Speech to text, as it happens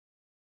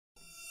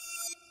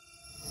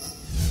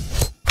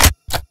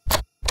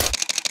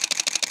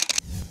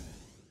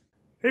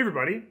Hey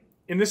everybody!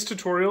 In this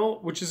tutorial,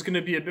 which is going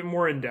to be a bit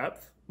more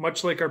in-depth,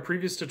 much like our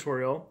previous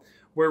tutorial,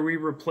 where we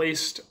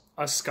replaced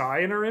a sky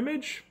in our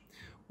image,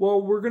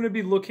 well, we're going to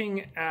be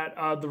looking at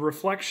the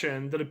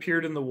reflection that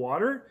appeared in the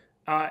water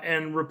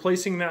and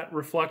replacing that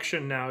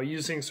reflection now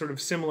using sort of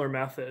similar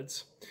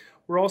methods.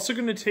 We're also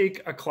going to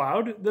take a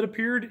cloud that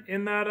appeared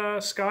in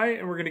that sky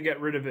and we're going to get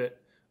rid of it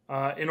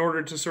in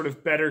order to sort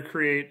of better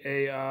create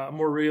a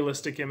more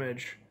realistic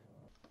image.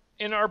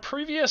 In our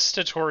previous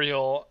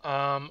tutorial,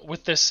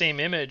 with this same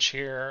image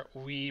here,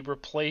 we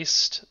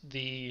replaced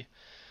the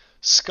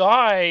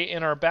sky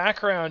in our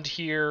background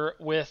here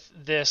with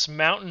this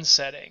mountain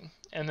setting.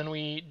 And then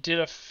we did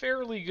a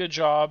fairly good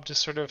job to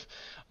sort of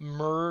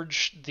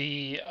merge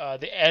the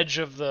edge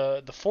of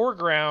the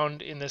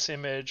foreground in this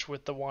image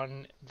with the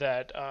one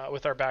that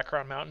with our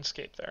background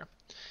mountainscape there.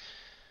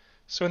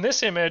 So in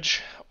this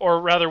image, or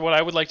rather what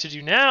I would like to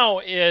do now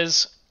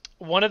is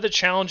one of the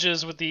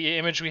challenges with the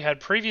image we had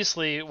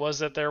previously was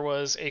that there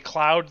was a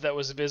cloud that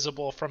was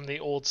visible from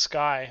the old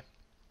sky.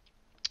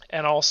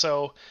 And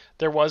also,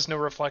 there was no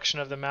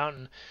reflection of the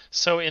mountain.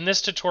 So in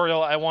this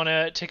tutorial, I want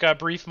to take a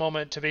brief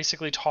moment to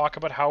basically talk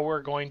about how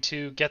we're going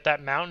to get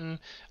that mountain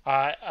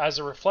as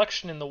a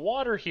reflection in the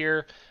water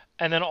here,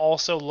 and then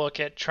also look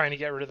at trying to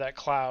get rid of that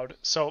cloud.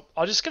 So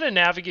I'm just going to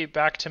navigate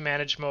back to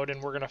manage mode,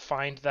 and we're going to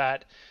find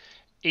that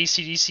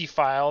ACDSee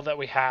file that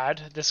we had,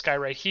 this guy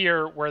right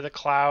here, where the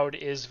cloud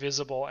is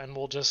visible, and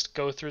we'll just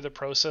go through the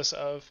process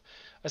of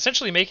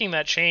essentially making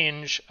that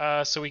change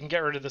so we can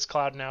get rid of this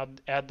cloud and now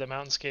add the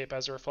mountainscape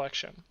as a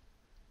reflection.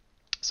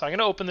 So I'm going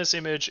to open this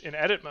image in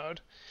edit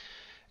mode,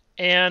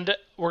 and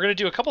we're going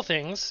to do a couple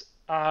things.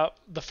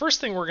 The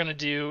first thing we're going to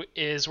do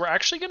is we're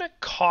actually going to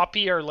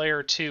copy our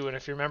layer 2, and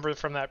if you remember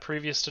from that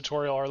previous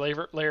tutorial, our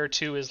layer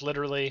 2 is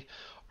literally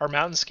our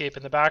mountainscape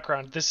in the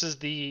background. This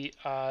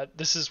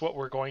is what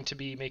we're going to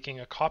be making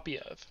a copy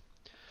of.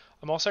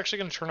 I'm also actually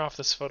going to turn off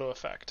this photo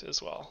effect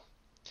as well,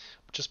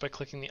 just by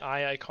clicking the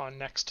eye icon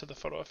next to the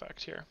photo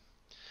effect here.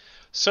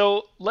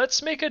 So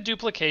let's make a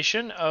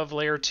duplication of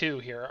layer 2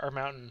 here, our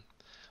mountain.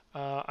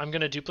 I'm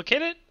going to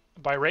duplicate it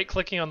by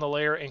right-clicking on the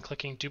layer and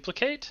clicking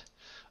duplicate.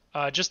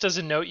 Just as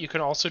a note, you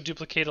can also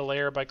duplicate a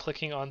layer by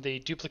clicking on the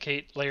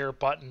duplicate layer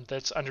button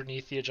that's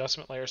underneath the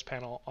adjustment layers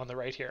panel on the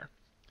right here.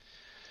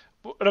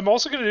 What I'm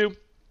also going to do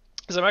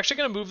is I'm actually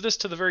going to move this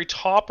to the very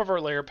top of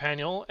our layer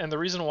panel, and the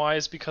reason why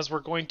is because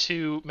we're going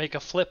to make a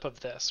flip of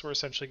this. We're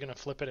essentially going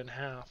to flip it in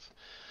half.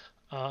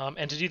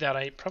 And to do that,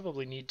 I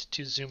probably need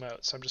to zoom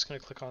out, so I'm just going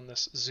to click on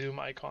this zoom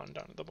icon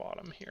down at the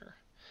bottom here,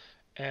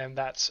 and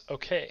that's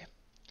okay.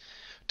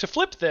 To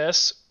flip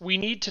this, we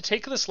need to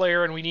take this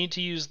layer and we need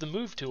to use the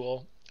move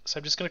tool. So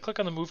I'm just going to click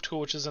on the move tool,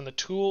 which is in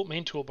the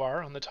main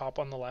toolbar on the top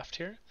on the left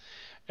here.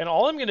 And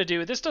all I'm going to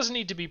do, this doesn't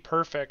need to be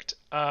perfect,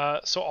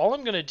 so all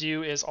I'm going to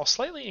do is I'll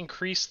slightly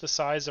increase the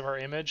size of our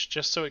image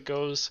just so it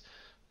goes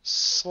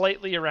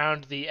slightly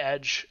around the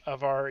edge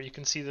of our, you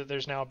can see that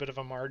there's now a bit of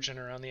a margin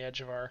around the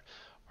edge of our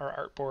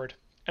artboard.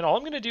 And all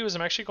I'm going to do is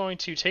I'm actually going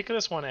to take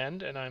this one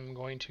end and I'm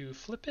going to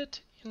flip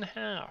it in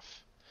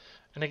half.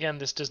 And again,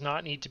 this does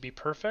not need to be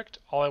perfect.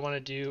 All I want to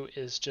do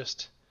is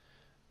just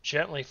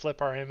gently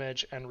flip our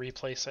image and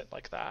replace it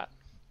like that.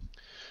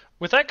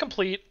 With that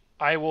complete,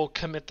 I will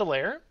commit the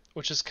layer,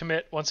 which is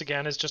commit, once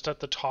again, is just at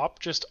the top,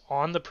 just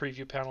on the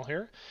preview panel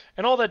here.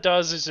 And all that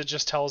does is it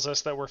just tells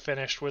us that we're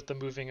finished with the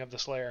moving of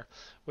this layer,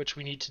 which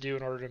we need to do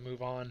in order to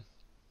move on.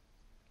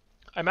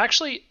 I'm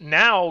actually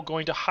now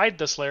going to hide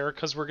this layer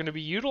because we're going to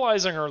be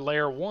utilizing our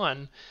layer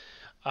 1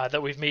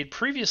 that we've made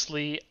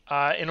previously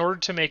in order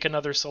to make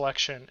another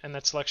selection, and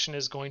that selection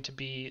is going to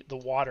be the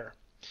water.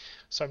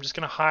 So I'm just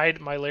going to hide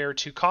my layer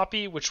 2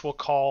 copy, which we'll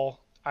call,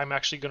 I'm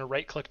actually going to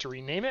right click to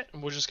rename it,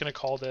 and we're just going to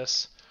call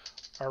this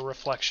our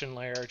reflection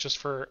layer just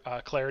for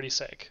clarity's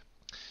sake.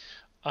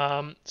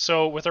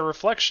 So with a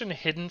reflection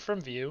hidden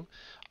from view,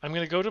 I'm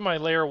going to go to my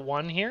layer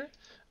 1 here,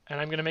 and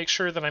I'm going to make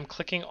sure that I'm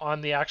clicking on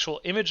the actual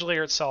image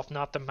layer itself,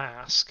 not the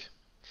mask.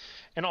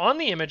 And on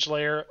the image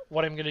layer,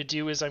 what I'm going to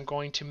do is I'm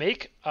going to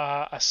make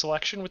a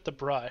selection with the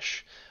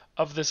brush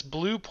of this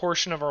blue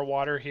portion of our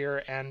water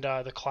here and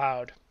the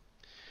cloud.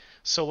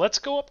 So let's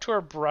go up to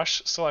our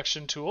brush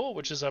selection tool,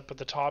 which is up at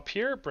the top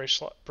here,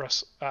 brush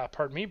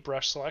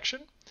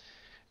selection.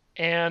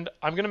 And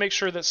I'm going to make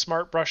sure that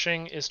smart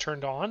brushing is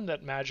turned on,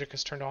 that magic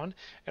is turned on.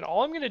 And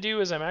all I'm going to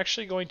do is I'm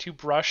actually going to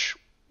brush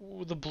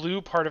the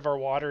blue part of our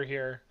water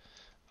here.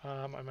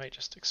 I might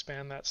just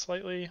expand that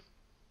slightly.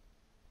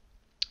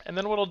 And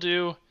then what I'll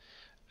do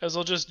is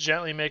I'll just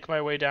gently make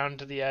my way down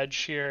to the edge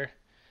here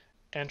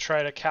and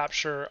try to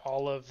capture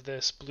all of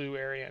this blue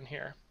area in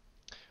here.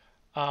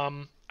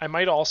 I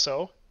might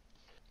also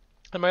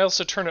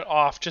turn it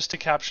off just to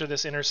capture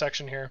this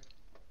intersection here.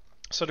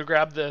 So to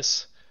grab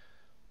this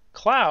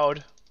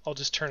cloud, I'll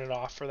just turn it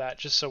off for that,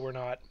 just so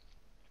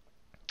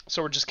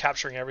we're just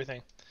capturing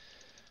everything.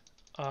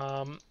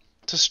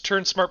 To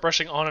turn smart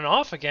brushing on and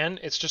off again,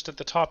 it's just at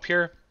the top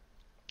here,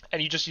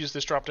 and you just use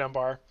this drop down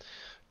bar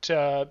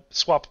to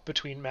swap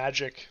between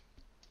magic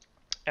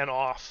and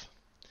off.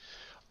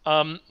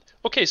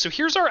 Okay, so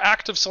here's our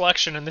active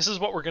selection, and this is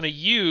what we're going to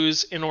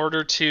use in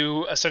order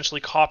to essentially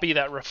copy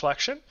that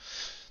reflection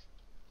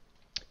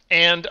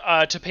and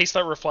to paste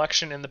that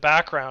reflection in the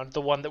background,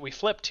 the one that we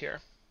flipped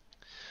here.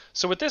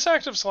 So with this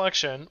active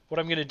selection, what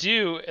I'm going to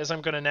do is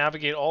I'm going to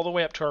navigate all the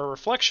way up to our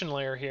reflection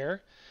layer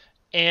here,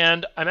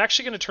 and I'm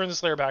actually going to turn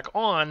this layer back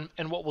on,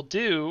 and what we'll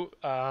do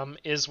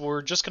is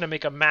we're just going to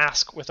make a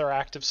mask with our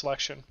active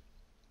selection.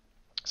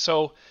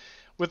 So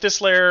with this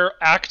layer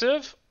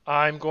active,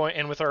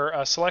 and with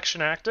our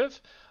selection active,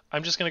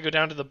 I'm just going to go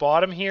down to the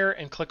bottom here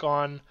and click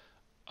on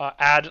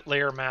Add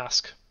Layer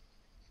Mask.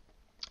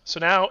 So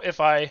now if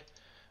I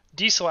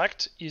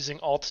deselect using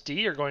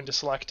Alt-D, or going to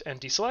select and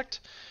deselect,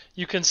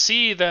 you can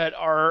see that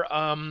our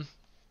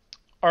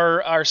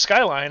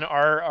skyline,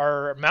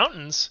 our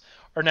mountains,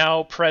 are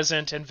now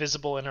present and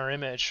visible in our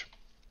image.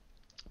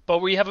 But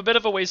we have a bit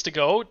of a ways to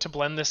go to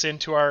blend this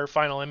into our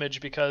final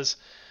image, because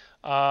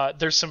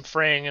there's some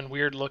fraying and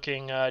weird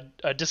looking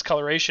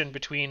discoloration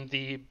between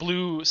the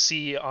blue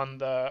sea on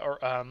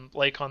the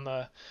lake on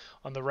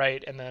the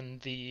right and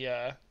then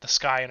the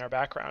sky in our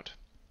background.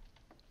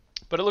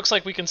 But it looks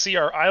like we can see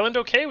our island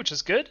okay, which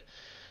is good.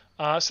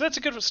 So that's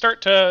a good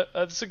start to.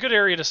 That's a good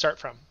area to start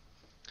from.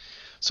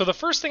 So the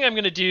first thing I'm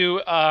going to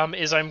do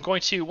is I'm going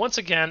to, once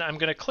again, I'm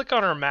going to click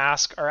on our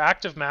mask, our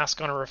active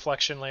mask on a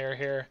reflection layer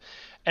here.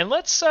 And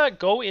let's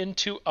go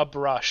into a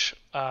brush.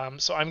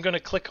 So I'm going to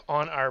click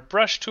on our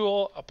brush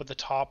tool up at the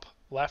top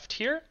left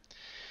here.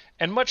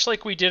 And much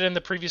like we did in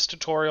the previous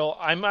tutorial,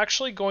 I'm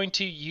actually going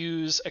to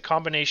use a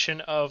combination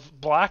of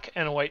black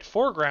and white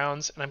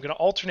foregrounds, and I'm going to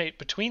alternate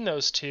between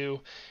those two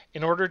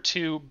in order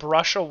to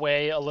brush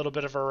away a little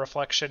bit of our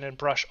reflection and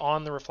brush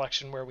on the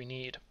reflection where we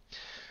need.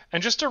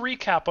 And just a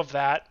recap of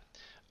that,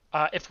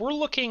 if we're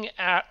looking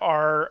at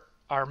our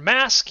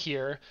mask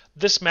here,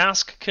 this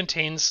mask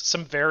contains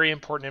some very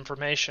important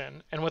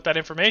information. And what that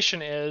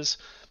information is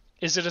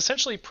it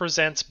essentially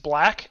presents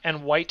black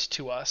and white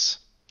to us.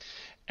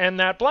 And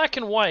that black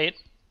and white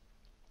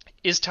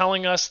is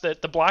telling us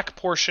that the black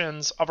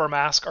portions of our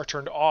mask are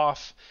turned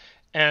off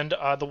and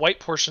the white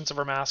portions of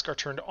our mask are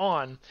turned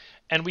on.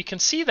 And we can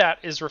see that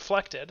is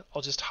reflected.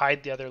 I'll just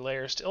hide the other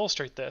layers to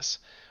illustrate this.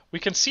 We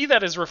can see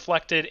that is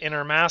reflected in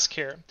our mask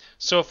here.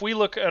 So if we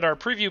look at our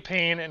preview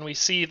pane and we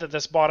see that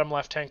this bottom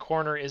left-hand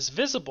corner is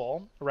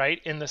visible,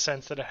 right, in the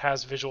sense that it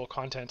has visual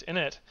content in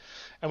it,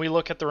 and we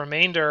look at the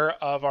remainder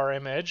of our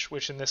image,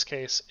 which in this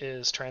case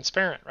is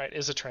transparent, right,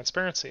 is a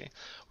transparency,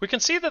 we can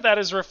see that that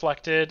is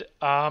reflected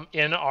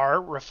in our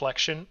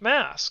reflection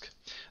mask,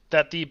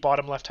 that the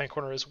bottom left-hand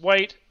corner is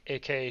white,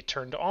 aka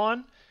turned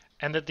on,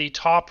 and that the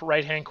top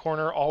right-hand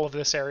corner, all of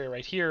this area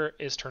right here,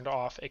 is turned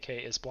off, aka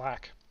is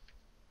black.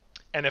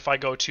 And if I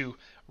go to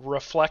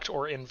reflect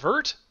or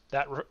invert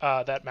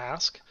that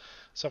mask,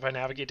 so if I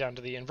navigate down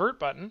to the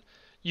invert button,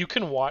 you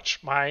can watch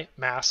my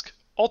mask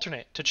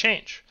alternate to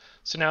change.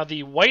 So now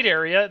the white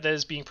area that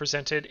is being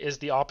presented is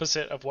the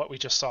opposite of what we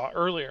just saw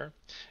earlier,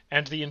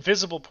 and the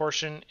invisible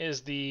portion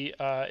is the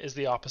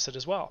opposite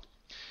as well.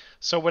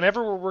 So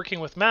whenever we're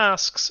working with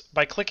masks,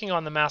 by clicking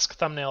on the mask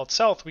thumbnail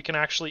itself, we can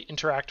actually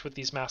interact with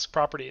these mask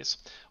properties,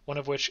 one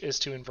of which is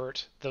to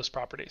invert those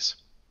properties.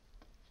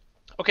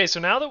 Okay, so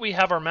now that we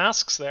have our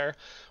masks there,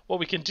 what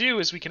we can do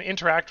is we can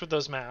interact with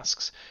those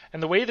masks.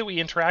 And the way that we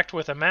interact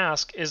with a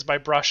mask is by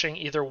brushing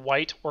either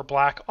white or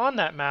black on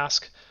that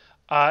mask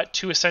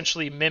to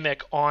essentially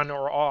mimic on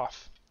or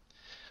off.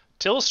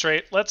 To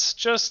illustrate, let's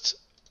just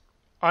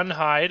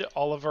unhide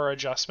all of our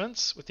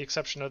adjustments, with the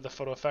exception of the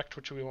photo effect,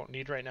 which we won't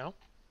need right now.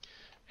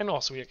 And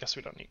also, I guess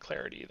we don't need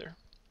clarity either.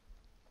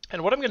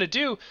 And what I'm going to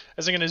do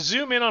is I'm going to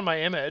zoom in on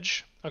my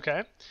image,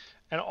 okay?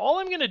 And all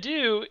I'm going to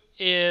do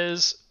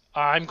is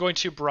I'm going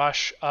to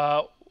brush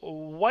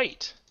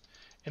white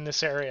in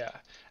this area.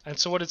 And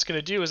so what it's going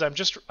to do is I'm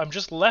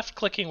just left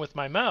clicking with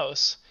my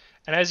mouse,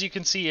 and as you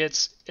can see,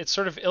 it's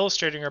sort of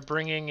illustrating or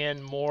bringing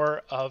in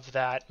more of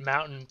that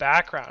mountain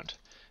background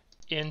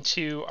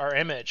into our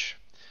image,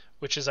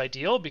 which is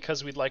ideal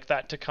because we'd like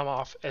that to come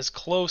off as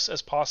close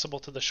as possible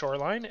to the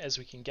shoreline as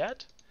we can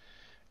get.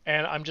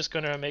 And I'm just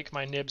going to make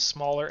my nib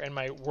smaller and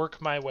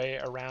work my way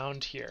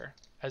around here,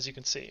 as you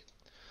can see.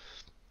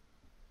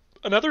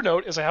 Another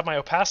note is I have my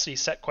opacity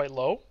set quite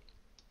low.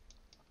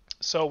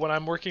 So when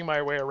I'm working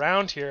my way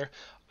around here,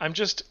 I'm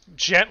just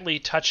gently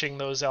touching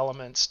those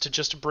elements to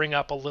just bring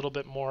up a little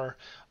bit more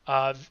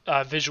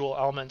visual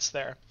elements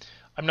there.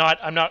 I'm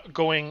not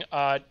going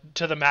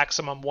to the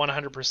maximum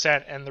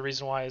 100%, and the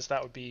reason why is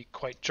that would be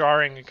quite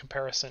jarring in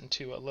comparison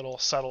to a little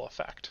subtle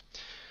effect.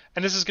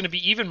 And this is going to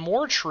be even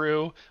more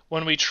true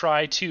when we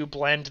try to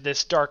blend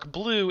this dark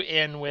blue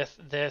in with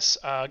this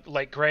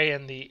light gray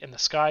in the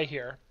sky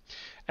here.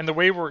 And the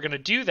way we're going to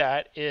do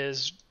that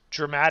is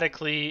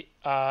dramatically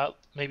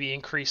maybe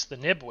increase the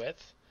nib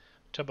width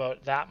to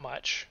about that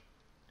much.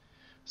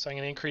 So I'm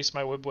going to increase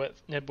my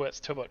nib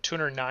width to about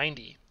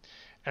 290.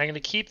 And I'm going to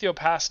keep the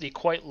opacity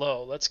quite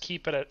low. Let's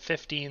keep it at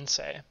 15,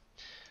 say.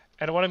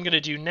 And what I'm going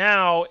to do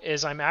now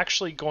is I'm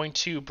actually going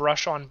to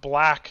brush on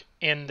black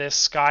in this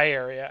sky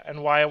area.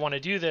 And why I want to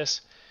do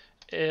this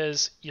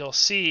is you'll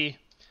see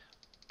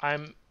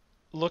I'm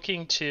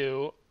looking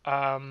to,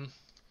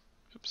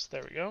 oops,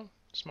 there we go.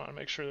 Just want to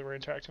make sure that we're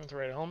interacting with the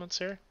right elements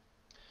here.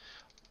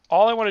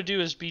 All I want to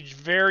do is be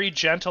very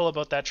gentle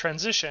about that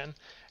transition.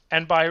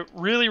 And by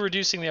really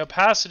reducing the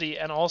opacity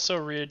and also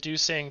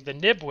reducing the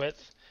nib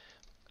width,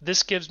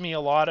 this gives me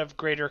a lot of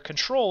greater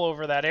control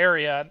over that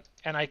area,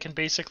 and I can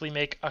basically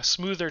make a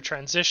smoother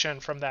transition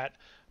from that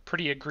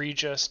pretty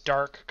egregious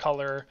dark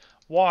color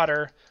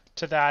water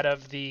to that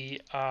of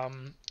the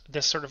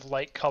this sort of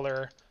light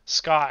color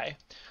sky.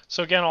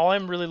 So again, all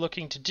I'm really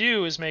looking to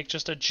do is make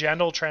just a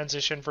gentle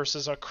transition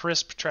versus a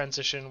crisp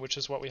transition, which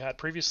is what we had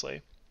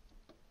previously.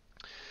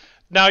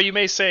 Now you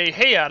may say,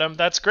 hey Adam,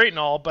 that's great and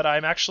all, but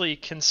I'm actually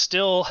can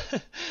still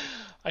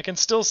I can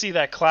still see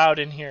that cloud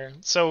in here.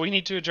 So we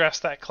need to address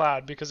that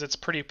cloud because it's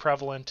pretty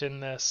prevalent in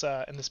this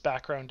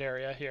background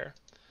area here.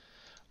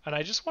 And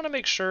I just want to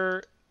make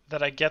sure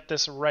that I get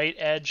this right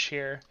edge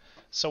here.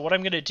 So what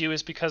I'm going to do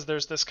is, because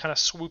there's this kind of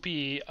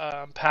swoopy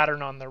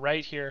pattern on the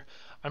right here,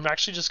 I'm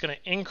actually just going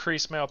to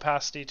increase my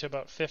opacity to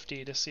about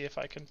 50 to see if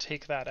I can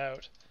take that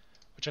out,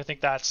 which I think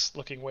that's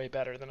looking way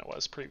better than it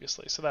was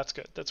previously. So that's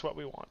good. That's what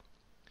we want.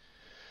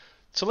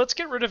 So let's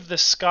get rid of the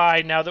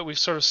sky now that we've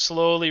sort of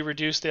slowly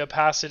reduced the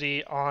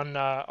opacity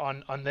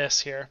on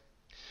this here.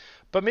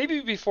 But maybe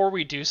before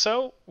we do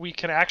so, we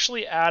can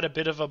actually add a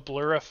bit of a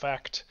blur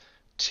effect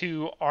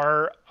to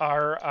our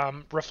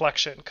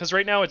reflection, because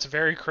right now it's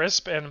very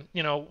crisp, and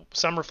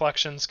some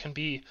reflections can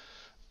be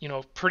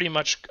pretty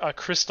much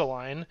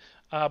crystalline.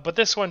 But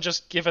this one,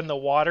 just given the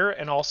water,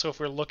 and also if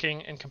we're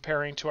looking and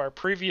comparing to our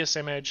previous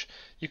image,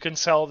 you can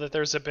tell that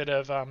there's a bit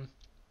of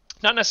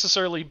not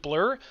necessarily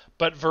blur,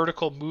 but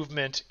vertical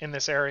movement in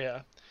this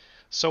area.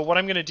 So what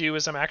I'm going to do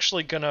is I'm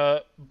actually going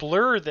to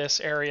blur this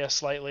area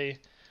slightly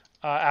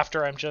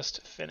after I'm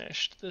just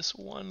finished this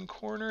one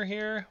corner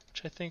here,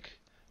 which I think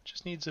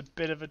just needs a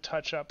bit of a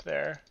touch up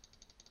there.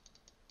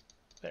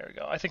 There we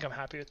go. I think I'm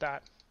happy with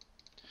that.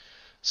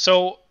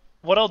 So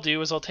what I'll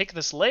do is I'll take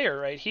this layer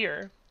right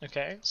here,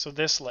 okay, so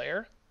this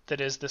layer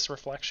that is this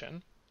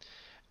reflection,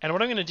 and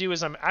what I'm going to do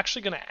is I'm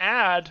actually going to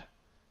add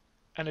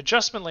an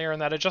adjustment layer,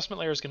 and that adjustment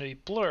layer is going to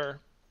be blur.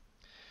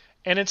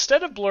 And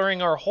instead of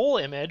blurring our whole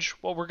image,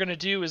 what we're going to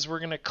do is we're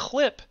going to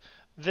clip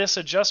this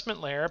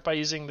adjustment layer by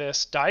using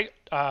this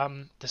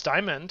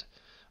diamond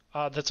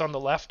that's on the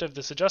left of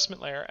this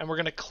adjustment layer, and we're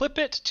going to clip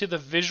it to the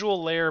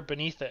visual layer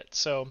beneath it.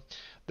 So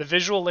the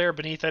visual layer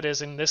beneath it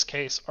is, in this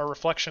case, our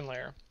reflection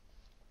layer.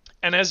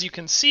 And as you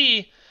can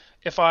see,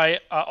 if I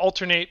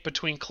alternate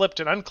between clipped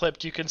and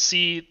unclipped, you can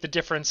see the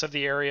difference of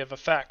the area of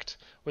effect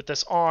with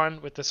this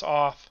on, with this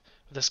off,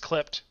 this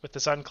clipped, with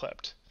this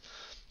unclipped.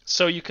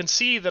 So you can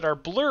see that our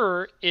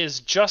blur is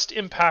just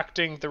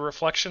impacting the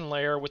reflection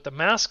layer with the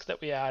mask that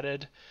we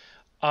added,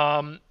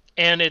 and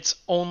it's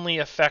only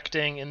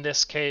affecting, in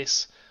this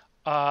case,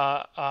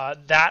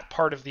 that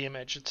part of the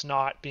image. It's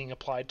not being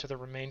applied to the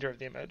remainder of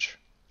the image.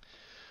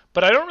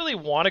 But I don't really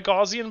want a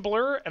Gaussian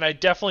blur, and I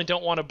definitely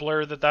don't want a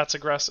blur that's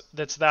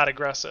that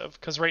aggressive,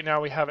 because right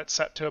now we have it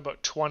set to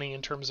about 20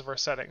 in terms of our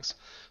settings.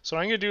 So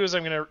what I'm going to do is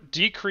I'm going to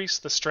decrease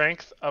the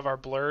strength of our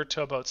blur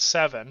to about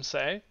 7,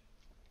 say,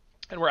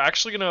 and we're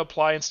actually going to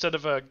apply, instead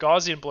of a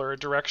Gaussian blur, a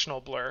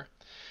directional blur.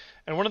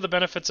 And one of the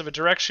benefits of a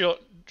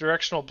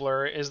directional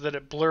blur is that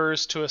it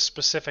blurs to a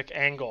specific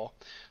angle.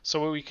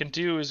 So what we can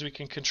do is we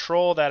can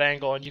control that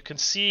angle, and you can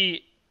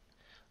see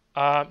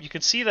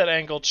that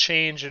angle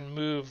change and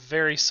move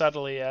very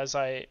subtly as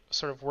I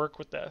sort of work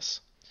with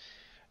this.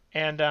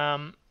 And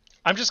I'm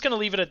just going to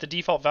leave it at the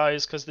default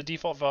values because the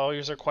default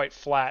values are quite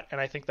flat,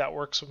 and I think that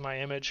works with my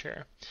image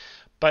here.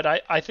 But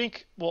I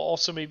think we'll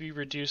also maybe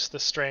reduce the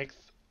strength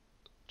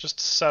just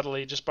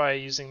subtly just by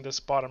using this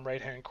bottom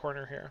right-hand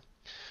corner here.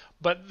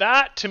 But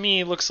that, to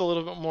me, looks a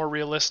little bit more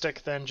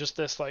realistic than just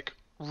this like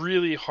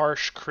really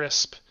harsh,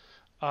 crisp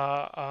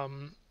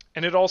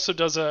and it also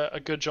does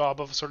a good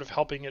job of sort of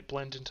helping it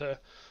blend into,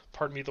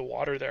 pardon me, the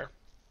water there.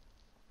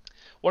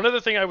 One other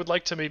thing I would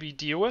like to maybe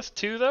deal with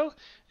too, though,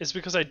 is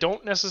because I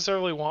don't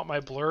necessarily want my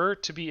blur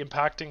to be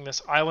impacting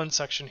this island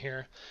section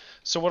here.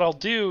 So what I'll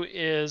do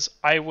is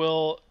I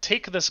will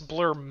take this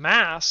blur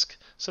mask,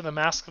 so the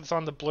mask that's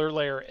on the blur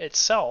layer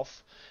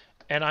itself,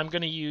 and I'm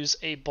going to use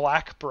a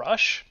black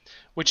brush,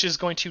 which is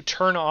going to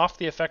turn off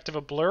the effect of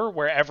a blur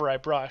wherever I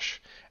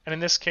brush. And in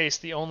this case,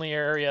 the only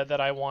area that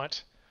I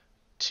want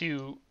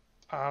to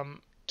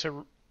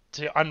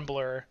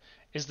unblur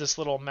is this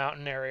little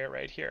mountain area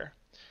right here.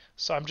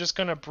 So I'm just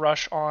going to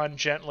brush on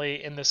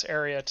gently in this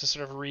area to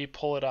sort of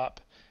re-pull it up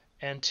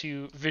and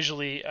to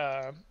visually,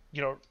 have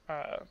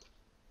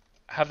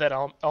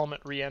that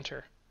element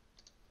re-enter.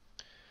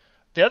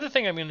 The other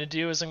thing I'm going to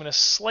do is I'm going to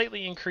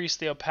slightly increase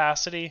the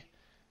opacity,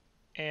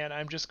 and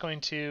I'm just going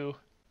to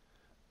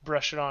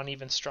brush it on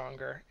even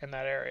stronger in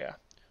that area,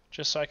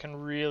 just so I can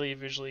really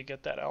visually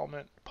get that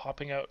element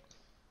popping out.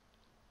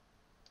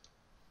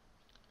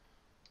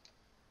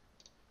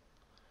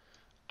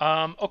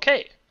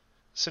 Okay,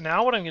 so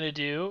now what I'm going to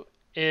do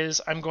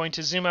is I'm going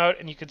to zoom out,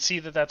 and you can see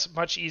that that's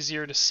much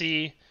easier to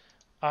see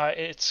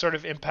It's sort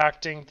of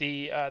impacting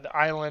the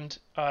island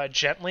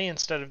gently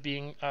instead of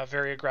being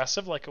very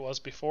aggressive like it was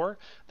before.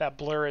 That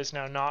blur is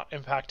now not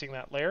impacting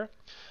that layer.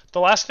 The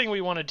last thing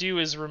we want to do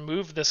is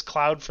remove this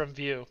cloud from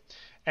view.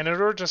 And in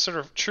order to sort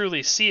of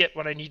truly see it,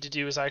 what I need to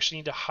do is I actually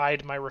need to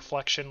hide my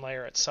reflection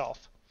layer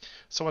itself.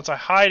 So once I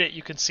hide it,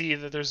 you can see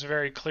that there's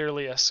very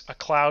clearly a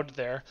cloud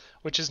there,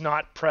 which is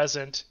not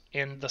present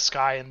in the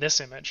sky in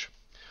this image.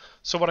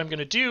 So what I'm going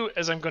to do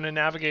is I'm going to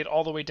navigate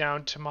all the way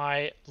down to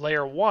my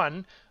layer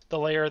 1, the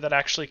layer that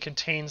actually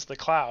contains the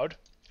cloud,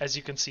 as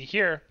you can see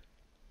here.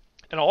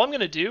 And all I'm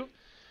going to do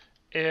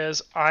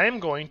is I'm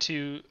going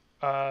to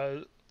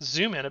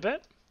zoom in a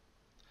bit,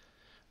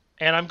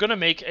 and I'm going to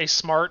make a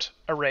smart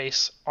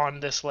erase on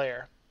this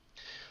layer.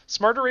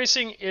 Smart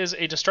erasing is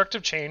a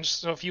destructive change,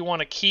 so if you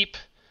want to keep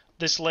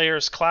this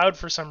layer's cloud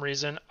for some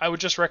reason, I would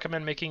just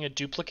recommend making a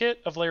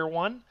duplicate of layer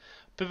 1.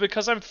 But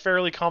because I'm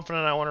fairly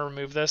confident I want to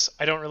remove this,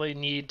 I don't really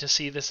need to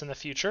see this in the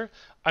future.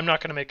 I'm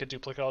not going to make a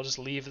duplicate. I'll just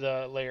leave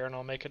the layer and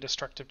I'll make a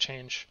destructive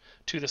change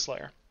to this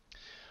layer.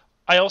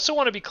 I also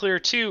want to be clear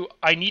too,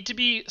 I need to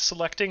be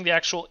selecting the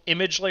actual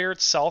image layer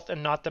itself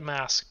and not the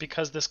mask,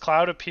 because this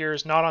cloud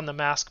appears not on the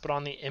mask but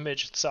on the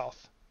image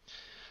itself.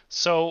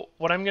 So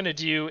what I'm going to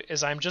do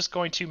is I'm just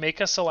going to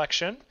make a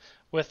selection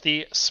with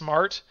the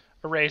Smart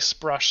Erase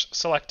brush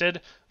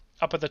selected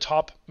up at the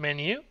top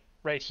menu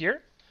right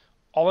here.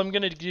 All I'm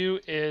going to do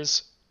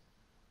is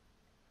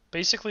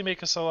basically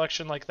make a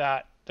selection like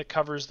that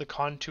covers the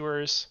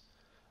contours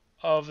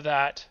of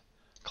that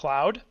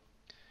cloud.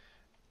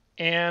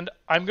 And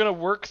I'm going to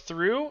work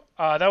through,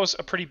 that was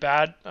a pretty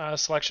bad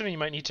selection. You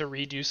might need to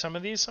redo some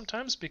of these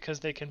sometimes because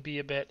they can be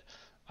a bit,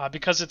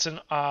 because it's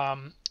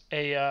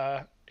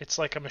it's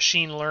like a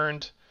machine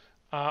learned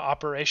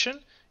operation.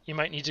 You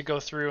might need to go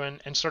through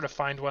and sort of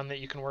find one that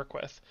you can work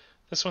with.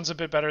 This one's a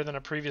bit better than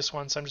a previous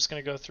one, so I'm just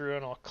going to go through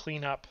and I'll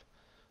clean up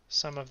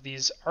some of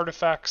these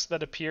artifacts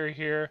that appear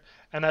here,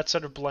 and that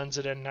sort of blends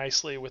it in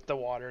nicely with the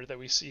water that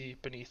we see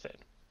beneath it.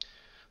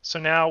 So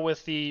now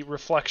with the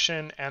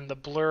reflection and the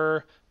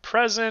blur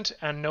present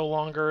and no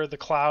longer the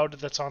cloud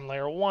that's on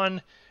layer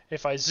 1,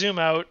 if I zoom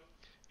out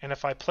and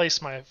if I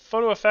place my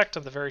photo effect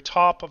on the very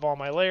top of all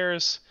my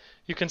layers,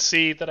 you can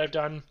see that I've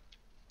done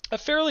a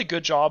fairly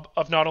good job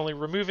of not only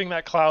removing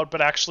that cloud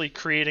but actually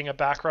creating a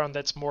background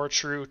that's more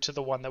true to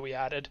the one that we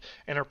added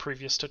in our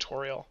previous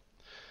tutorial.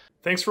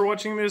 Thanks for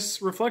watching this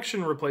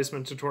reflection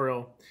replacement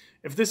tutorial.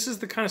 If this is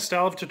the kind of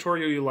style of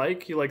tutorial you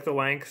like the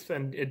length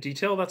and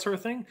detail, that sort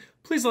of thing,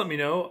 please let me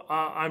know.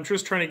 I'm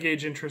just trying to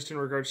gauge interest in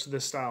regards to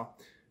this style.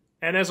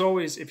 And as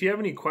always, if you have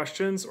any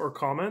questions or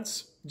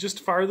comments, just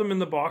fire them in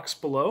the box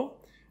below,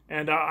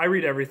 and I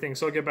read everything,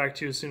 so I'll get back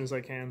to you as soon as I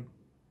can.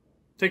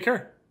 Take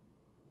care.